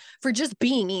hate me for just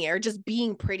being me or just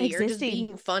being pretty or just existing.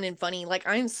 being fun and funny. Like,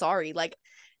 I'm sorry. Like,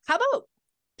 how about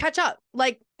catch up?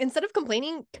 Like, instead of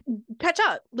complaining, catch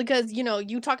up because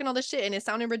you talking all this shit and it's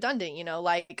sounding redundant,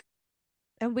 like,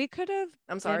 And we could have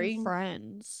I'm been sorry.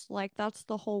 friends. Like, that's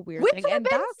the whole We weird thing. could have And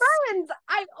that's been friends.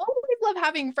 I always love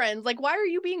having friends. Like, why are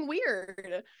you being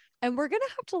weird? And we're gonna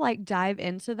have to like dive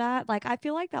into that. Like, I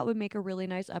feel like that would make a really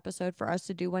nice episode for us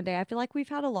to do one day. I feel like we've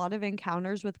had a lot of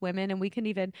encounters with women, and we can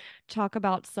even talk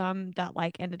about some that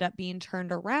like ended up being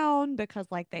turned around because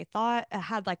like they thought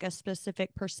had like a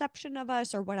specific perception of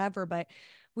us or whatever. But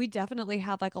we definitely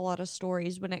have like a lot of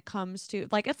stories when it comes to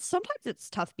like it's sometimes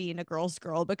it's tough being a girl's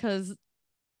girl because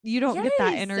you don't get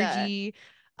that Yes. energy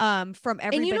from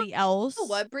And you know everybody else.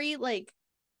 what, Brie? Like,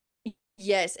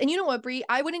 yes. And you know what, Brie?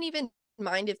 I wouldn't even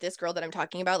mind if this girl that I'm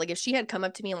talking about, like if she had come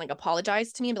up to me and like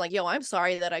apologized to me and be like, yo, I'm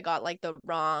sorry that I got like the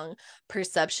wrong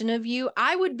perception of you.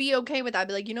 I would be okay with that. I'd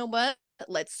be like, you know what?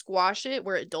 Let's squash it.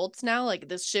 We're adults now. Like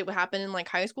this shit would happen in like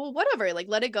high school, whatever. Like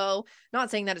let it go. Not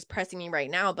saying that it's pressing me right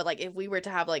now, but like if we were to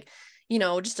have like,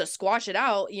 just to squash it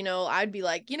out, I'd be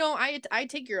like, I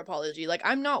take your apology. Like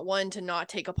I'm not one to not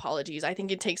take apologies. I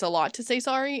think it takes a lot to say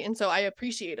sorry. And so I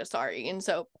appreciate a sorry. And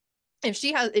so if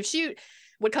she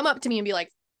would come up to me and be like,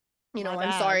 My I'm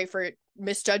bad. sorry for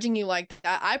misjudging you like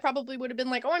that, I probably would have been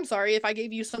like, oh, I'm sorry if I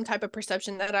gave you some type of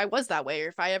perception that I was that way, or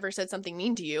if I ever said something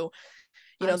mean to you,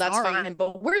 I'm that's sorry. fine.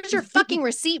 But where's your fucking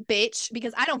receipt, bitch?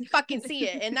 Because I don't fucking see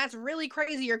it. And that's really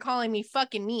crazy you're calling me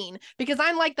fucking mean because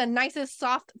I'm like the nicest,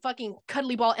 soft, fucking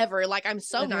cuddly ball ever. Like, I'm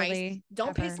so nice. Literally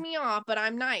Don't piss ever. me off, but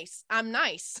I'm nice. I'm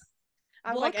nice. I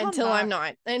was We'll like, come until I'm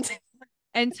back not. And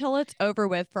until it's over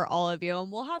with for all of you.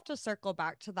 And we'll have to circle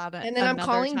back to that and then I'm another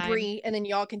calling time. Bree, and then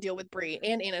y'all can deal with Bree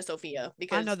and Anna Sophia I know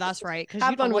because that's right, because you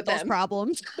have don't fun want with those them.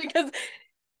 problems. Because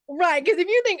right, because if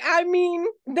you think I mean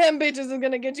them bitches is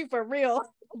gonna get you for real.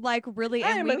 Like really,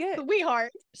 I and am we a get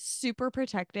sweetheart. super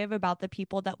protective about the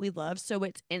people that we love. So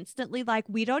it's instantly like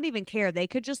we don't even care. They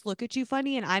could just look at you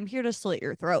funny and I'm here to slit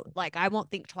your throat. Like I won't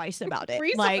think twice about it.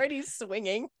 Bree's Like already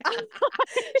swinging.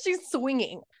 She's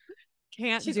swinging.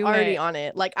 can't She's do already it. on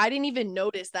it. Like I didn't even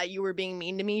notice that you were being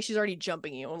mean to me. She's already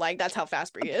jumping you. Like that's how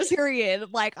fast Bree is. Period.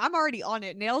 Like I'm already on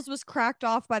it. Nails was cracked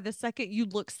off by the second you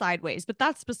look sideways, but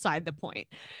that's beside the point.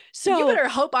 You So better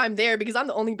hope I'm there because I'm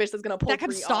the only bitch that's gonna pull that can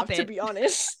Bree stop off, to it. be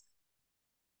honest.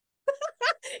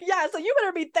 Yeah, so you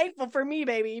better be thankful for me,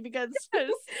 baby, because Yes.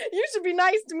 you should be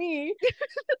nice to me.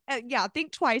 Yeah,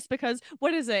 think twice because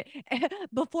what is it?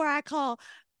 Before I call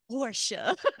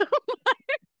Portia.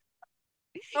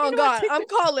 You Oh know what? God, I'm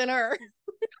calling her.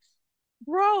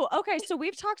 Bro, okay, so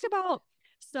we've talked about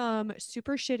some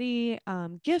super shitty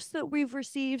gifts that we've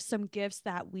received, some gifts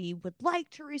that we would like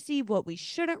to receive, what we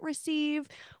shouldn't receive.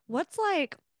 What's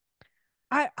like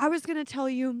I was gonna tell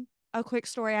you a quick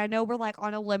story. I know we're like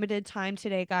on a limited time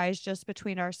today, guys, just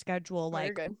between our schedule. Oh, you're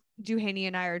Like good. Duhaney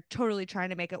and I are totally trying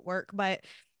to make it work, but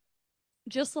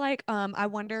just like I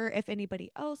wonder if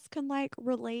anybody else can like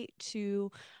relate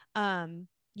to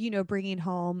bringing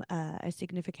home a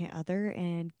significant other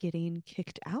and getting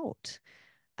kicked out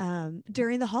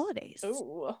during the holidays.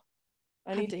 Ooh,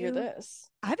 I Have need to hear you? this.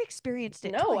 I've experienced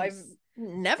it No, I've twice.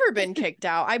 never been kicked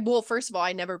out. Well, first of all,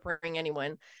 I never bring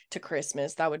anyone to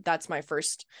Christmas. That's my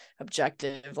first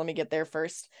objective. Let me get there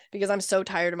first because I'm so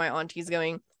tired of my aunties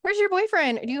going, "Where's your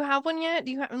boyfriend? Do you have one yet?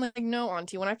 Do you have?" I'm like, "No,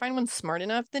 auntie. When I find one smart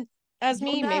enough that as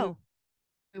You'll me, maybe know.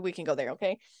 we can go there,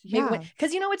 okay? Maybe when Yeah.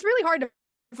 because it's really hard to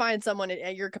find someone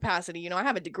at your capacity. I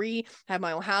have a degree, I have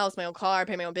my own house, my own car, I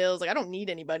pay my own bills. Like I don't need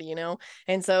anybody.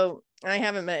 And so I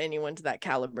haven't met anyone to that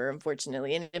caliber,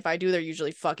 unfortunately. And if I do, they're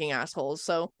usually fucking assholes.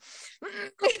 So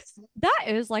That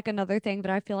is like another thing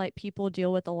that I feel like people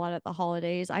deal with a lot at the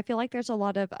holidays. I feel like there's a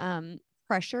lot of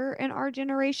pressure in our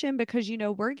generation because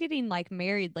we're getting like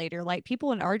married later. Like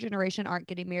people in our generation aren't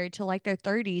getting married till like their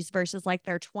 30s versus like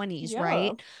their 20s, yeah.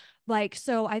 right? Like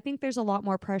so I think there's a lot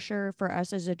more pressure for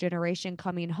us as a generation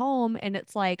coming home and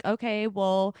it's like, okay,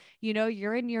 well,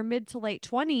 you're in your mid to late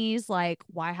 20s, like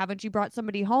why haven't you brought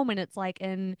somebody home? And it's like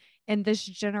in this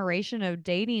generation of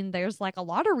dating, there's like a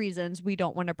lot of reasons we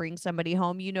don't want to bring somebody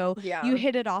home. You Yeah.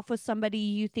 hit it off with somebody,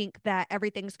 you think that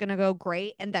everything's going to go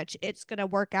great and that it's going to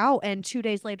work out, and 2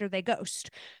 days later they ghost.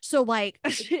 So, like,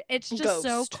 it's just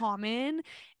so Ghost. common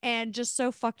and just so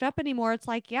fucked up anymore. It's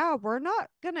like, yeah, we're not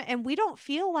gonna, and we don't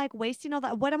feel like wasting all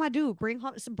that. What am I do? Bring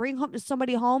home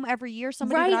somebody home every year,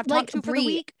 somebody that Right. I've talked Like to for the Brie.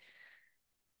 week.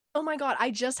 Oh my God.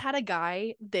 I just had a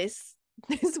guy this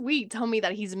week tell me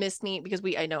that he's missed me because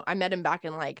I know I met him back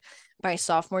in like my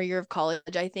sophomore year of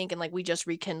college, I think, and like we just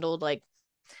rekindled like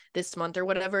this month or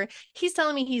whatever. He's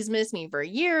telling me he's missed me for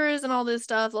years and all this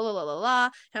stuff, la la la la la.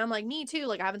 And I'm like, me too.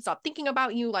 Like I haven't stopped thinking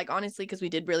about you, like honestly, because we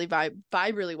did really vibe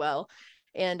really well.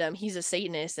 And he's a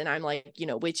Satanist, and I'm like,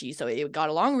 witchy, so it got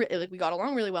along like we got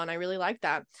along really well, and I really like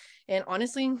that. And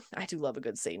honestly, I do love a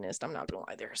good Satanist. I'm not gonna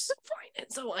lie, they're so fine. And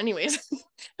so, anyways,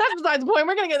 that's besides the point.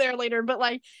 We're gonna get there later, but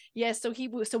like, yeah. So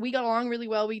we got along really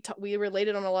well. We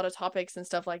related on a lot of topics and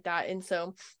stuff like that. And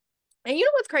you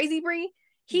know what's crazy, Brie?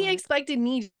 He What? expected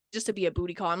me just to be a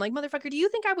booty call. I'm like, motherfucker, do you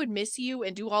think I would miss you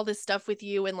and do all this stuff with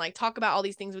you and like talk about all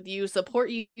these things with you, support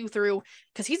you through?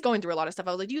 Because he's going through a lot of stuff.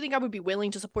 I was like, do you think I would be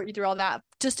willing to support you through all that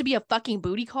just to be a fucking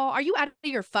booty call? Are you out of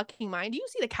your fucking mind? Do you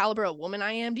see the caliber of woman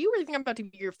I am? Do you really think I'm about to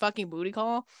be your fucking booty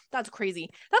call? That's crazy.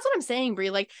 That's what I'm saying, Brie.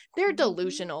 Like, they're Mhm.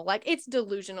 delusional. Like, it's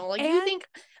delusional. Like, you And think,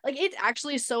 like, it's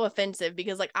actually so offensive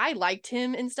because, like, I liked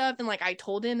him and stuff. And, like, I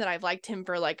told him that I've liked him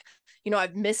for, like,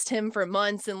 I've missed him for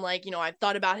months and like, I've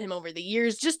thought about him over the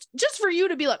years just for you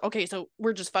to be like, okay, so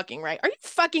we're just fucking, right? Are you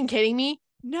fucking kidding me?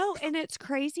 no, and it's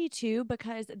crazy too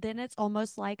because then it's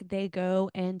almost like they go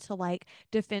into like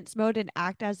defense mode and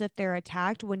act as if they're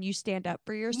attacked when you stand up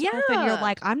for yourself and you're Yeah.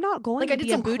 like, I'm not going Like I to did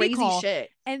be a some booty crazy call. shit.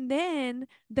 And then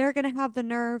they're going to have the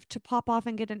nerve to pop off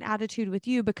and get an attitude with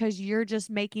you because you're just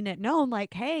making it known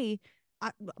like, hey,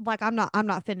 I'm not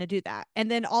finna do that. And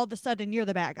then all of a sudden you're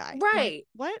the bad guy. Like, Right.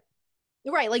 what?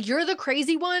 Right. Like you're the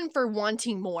crazy one for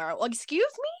wanting more. Like, excuse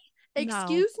me? No.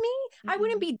 Excuse me? I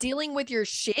wouldn't Mm-mm. be dealing with your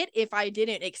shit if I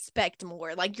didn't expect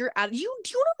more. Like you're out. You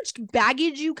do you know how much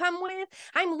baggage you come with?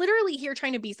 I'm literally here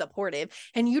trying to be supportive,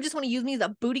 and you just want to use me as a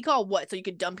booty call. What? So you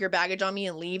could dump your baggage on me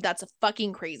and leave? That's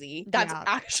fucking crazy. That's Yeah.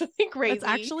 actually That's crazy.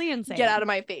 actually Get out insane. of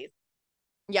my face.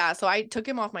 Yeah, so I took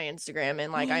him off my Instagram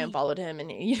and like I unfollowed him,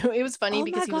 and it was funny Oh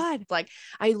because my he was God. like,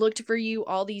 I looked for you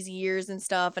all these years and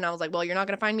stuff, and I was like, well, you're not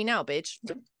gonna find me now, bitch.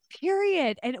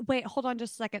 Period. And wait, hold on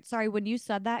just a second. Sorry, when you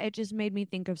said that, it just made me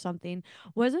think of something.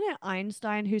 Wasn't it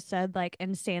Einstein who said like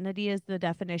insanity is the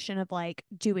definition of like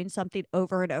doing something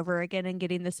over and over again and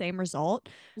getting the same result?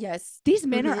 Yes. These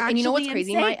men are And you know what's actually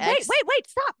crazy? My insane. ex, Wait,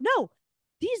 stop. No.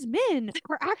 These men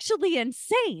are actually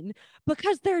insane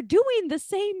because they're doing the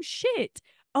same shit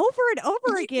over and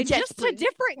over again, yes, just to Bree.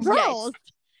 different Yes. girls.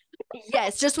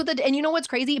 Yes. Just with and you know what's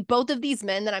crazy? Both of these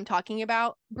men that I'm talking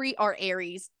about, Bree, are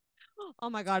Aries. Oh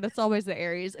my God, it's always the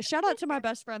Aries. Shout out to my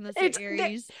best friend that's the It's,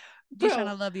 Aries. Deshaun,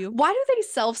 I bro, love you. why do they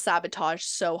self-sabotage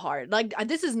so hard? Like,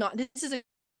 this is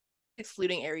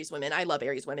excluding Aries women. I love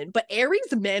Aries women, but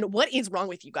Aries men, what is wrong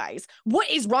with you guys? What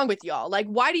is wrong with y'all? Like,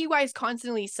 why do you guys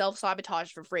constantly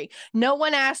self-sabotage for free? No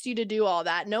one asked you to do all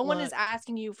that. No one is Look,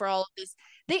 asking you for all of this.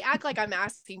 They act like I'm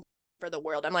asking for the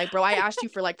world. I'm like, bro, I asked you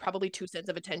for like probably 2 cents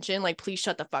of attention. Like, please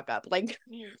shut the fuck up. Like,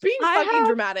 being I fucking have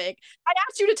dramatic. I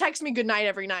asked you to text me goodnight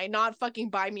every night, not fucking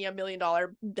buy me $1 million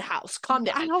house. Calm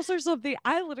a down. house or something.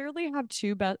 I literally have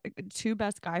two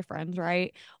best guy friends,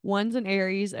 right? One's an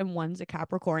Aries and one's a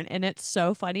Capricorn. And it's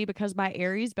so funny because my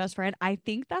Aries best friend, I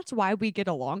think that's why we get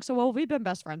along so well. We've been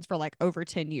best friends for like over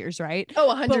 10 years, right? Oh,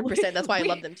 But we 100%. That's why I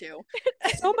love we them too.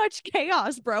 it's so much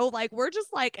chaos, bro. Like we're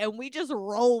just like and we just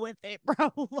roll with it,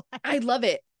 bro. I Like love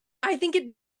it. I think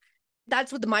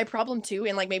that's what my problem too,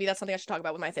 and like maybe that's something I should talk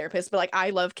about with my therapist, but like I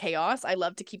love chaos. I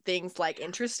love to keep things like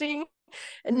interesting,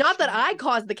 and for not that sure. I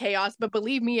caused the chaos, but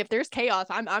believe me, if there's chaos,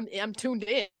 I'm tuned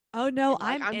in. Oh no, Like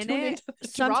I'm I'm in tuned it. into the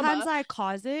Sometimes drama. I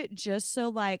cause it just so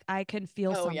like I can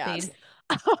feel Oh yeah. something.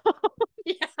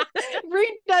 Yeah.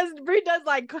 Bree does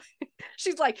like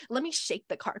she's like, let me shake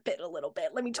the carpet a little bit.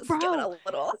 Let me just give it Bro, a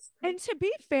little. and to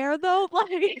be fair though,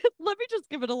 like let me just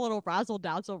give it a little razzle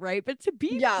dazzle, right? But to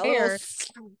be Yeah, a little. fair,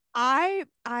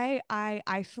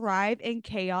 I thrive in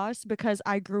chaos because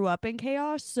I grew up in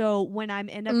chaos. So when I'm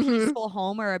in a Mm-hmm. peaceful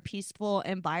home or a peaceful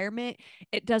environment,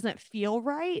 it doesn't feel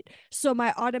right. So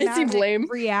my It seems automatic lame.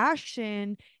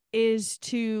 reaction is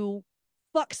to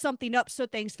fuck something up so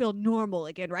things feel normal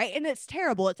again, right? And it's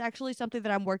terrible. It's actually something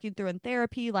that I'm working through in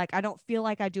therapy. Like I don't feel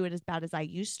like I do it as bad as I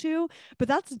used to, but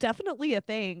that's definitely a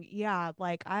thing. Yeah,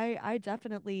 like I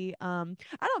definitely I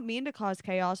don't mean to cause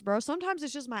chaos, bro. Sometimes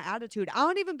it's just my attitude. I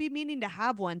don't even be meaning to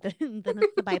have one. Then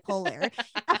it's the bipolar.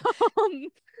 um,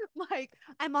 like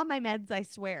I'm on my meds, I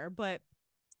swear. But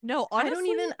no,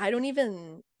 honestly, I don't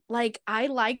even like I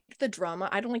like the drama.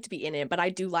 I don't like to be in it, but I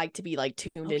do like to be like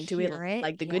tuned oh, into it. hear it.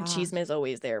 Like the good Yeah. cheese is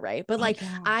always there, right? But Oh like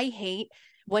yeah. I hate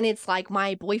when it's like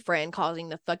my boyfriend causing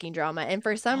the fucking drama. And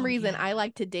for some Oh reason yeah. I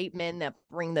like to date men that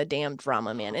bring the damn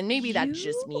drama, man. And maybe that's You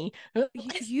just me.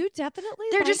 you definitely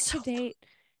They're like just so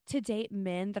to date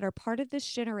men that are part of this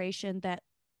generation that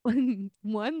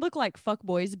one look like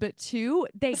fuckboys, but two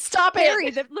they stop carry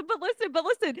it. them. But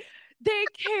listen, they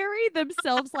carry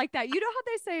themselves like that. You know how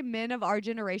they say men of our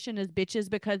generation is bitches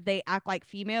because they act like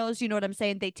females. You know what I'm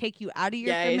saying? They take you out of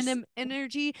your Yes, feminine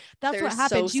energy. That's they're what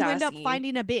so happens. You end up sassy.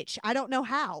 finding a bitch. I don't know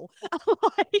how.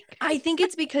 Like, I think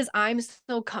it's because I'm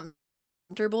so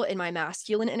comfortable in my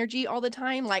masculine energy all the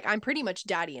time. Like I'm pretty much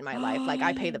daddy in my life. Like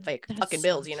I pay the fake that's fucking so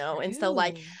bills, you know? And so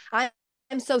like true.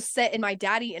 I'm so set in my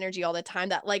daddy energy all the time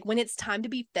that like when it's time to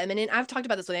be feminine, I've talked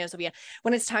about this with Anna Sophia.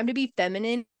 When it's time to be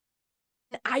feminine,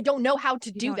 I don't know how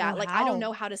to You do don't know that. Like I don't how.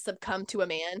 know how to succumb to a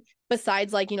man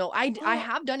besides like, you know, I Well,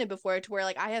 have done it before to where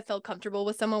like I have felt comfortable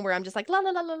with someone where I'm just like la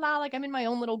la la la la like I'm in my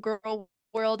own little girl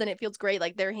world and it feels great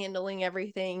like they're handling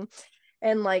everything.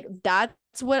 And like that's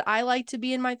what I like to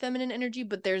be in my feminine energy,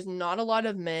 but there's not a lot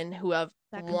of men who have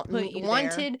that can put you there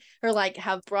wanted or like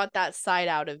have brought that side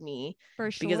out of me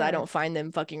for because I sure. don't find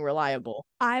them fucking reliable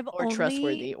I've or only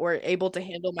trustworthy or able to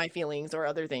handle my feelings or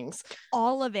other things.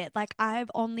 all of it. Like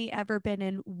I've only ever been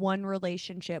in one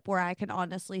relationship where I can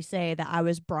honestly say that I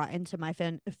was brought into my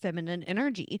feminine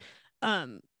energy.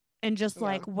 Um and just Yeah.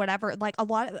 like whatever, like a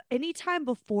lot of anytime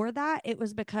before that, it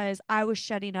was because I was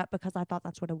shutting up because I thought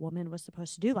that's what a woman was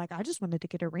supposed to do. Like I just wanted to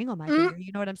get a ring on my Mm, finger.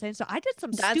 You know what I'm saying? So I did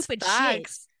some that's stupid shit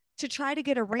facts. to try to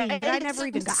get a ring that I It's never some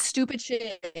even got. stupid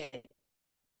shit.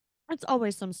 It's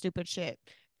always some stupid shit.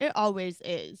 It always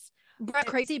is. But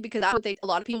crazy because that's what a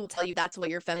lot of people tell you that's what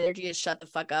your feminine energy is, shut the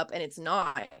fuck up, and it's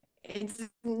not. It's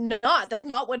not. That's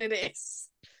not what it is.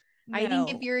 I think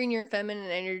if No. you're in your feminine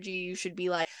energy, you should be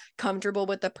like comfortable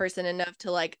with the person enough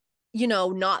to like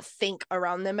not think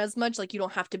around them as much. Like, you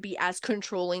don't have to be as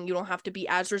controlling. You don't have to be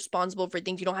as responsible for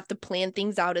things. You don't have to plan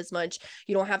things out as much.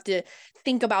 You don't have to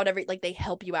think about like, they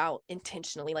help you out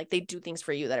intentionally. Like, they do things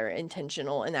for you that are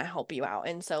intentional and that help you out.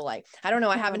 And so, like, I don't know.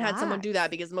 I can haven't had someone do that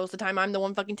relax. because most of the time I'm the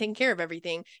one fucking taking care of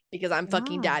everything because I'm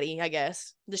fucking Yeah. daddy, I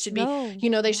guess. This should be,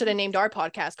 No, they should have relax. named our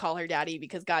podcast Call Her Daddy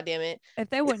because goddamn it. If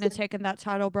they wouldn't have taken that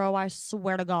title, bro, I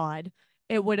swear to God,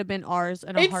 it would have been ours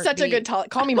in a It's such a good heartbeat. talk.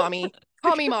 Call me mommy.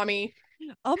 Call me mommy.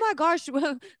 Oh my gosh,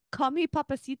 call me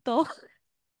Papacito.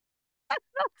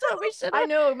 That's what we should I have.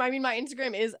 know. I mean, my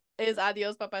Instagram is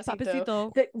Adios Papacito.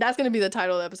 Papacito. That's gonna be the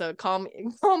title of the episode. Call me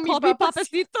Call me Papacito.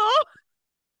 Papacito.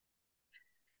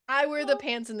 I wear the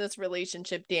pants in this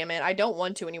relationship. Damn it! I don't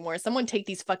want to anymore. Someone take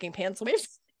these fucking pants away.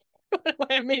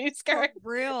 My mini For skirt.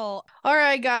 real. All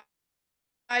right, guys.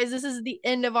 This is the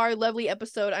end of our lovely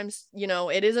episode.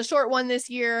 It is a short one this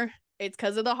year. It's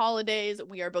because of the holidays.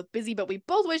 We are both busy, but we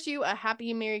both wish you a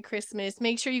happy Merry Christmas.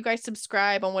 Make sure you guys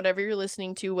subscribe on whatever you're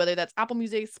listening to, whether that's Apple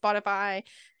Music, Spotify,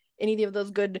 any of those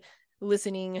good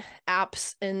listening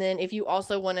apps. And then if you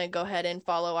also want to go ahead and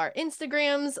follow our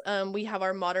Instagrams, we have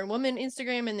our Modern Woman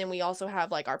Instagram, and then we also have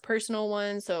like our personal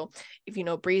one. So if you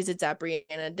know Breeze, it's at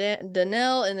Brianna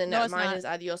Danelle, and then No, it's mine not. is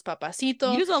Adios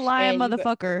Papacito. Use a lying And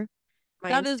motherfucker. my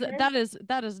That is Instagram.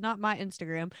 that is not my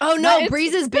Instagram. Oh no, My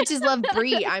Breeze's bitches love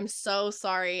Bree. I'm so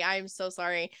sorry. I'm so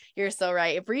sorry. You're so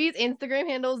right. Bree's Instagram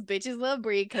handles bitches love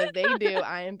Bree because they do.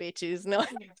 I am bitches. No.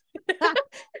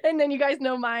 And then you guys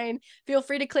know mine. Feel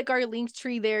free to click our link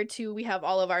tree there too. We have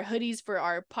all of our hoodies for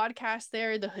our podcast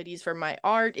there, the hoodies for my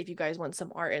art. If you guys want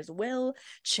some art as well,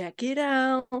 check it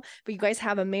out. But you guys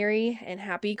have a merry and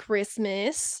happy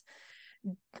Christmas.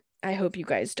 I hope you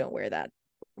guys don't wear that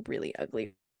really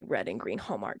ugly red and green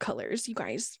Hallmark colors. You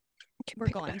guys can We're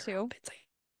pick going better to. outfits.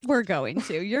 We're going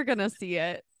to. You're gonna see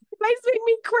it. You guys make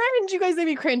me cringe. You guys make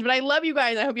me cringe, but I love you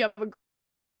guys. I hope you have a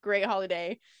great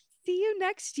holiday. See you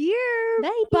next year.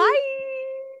 Bye. Bye.